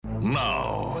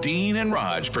Now, Dean and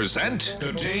Raj present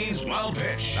today's Wild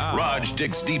Pitch. Raj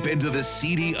digs deep into the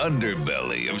seedy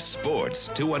underbelly of sports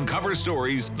to uncover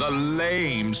stories the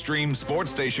lamestream sports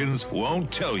stations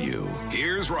won't tell you.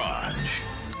 Here's Raj.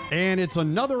 And it's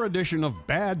another edition of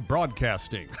Bad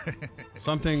Broadcasting,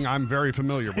 something I'm very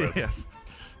familiar with. Yes.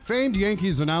 Famed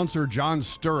Yankees announcer John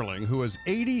Sterling, who is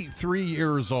 83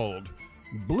 years old,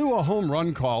 blew a home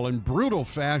run call in brutal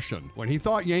fashion when he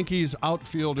thought Yankees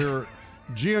outfielder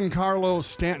Giancarlo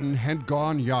Stanton had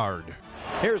gone yard.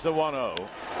 Here's the 1-0.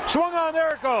 Swung on,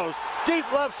 there it goes.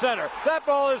 Deep left center. That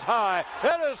ball is high.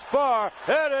 It is far.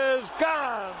 It is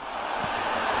gone.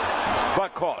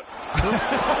 But caught.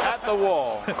 At the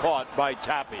wall. Caught by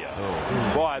Tapia.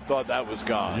 Boy, I thought that was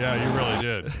gone. Yeah, you really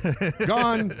did.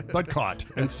 Gone, but caught.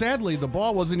 And sadly, the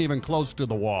ball wasn't even close to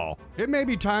the wall. It may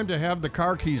be time to have the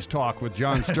car keys talk with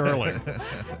John Sterling.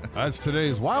 That's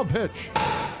today's Wild Pitch.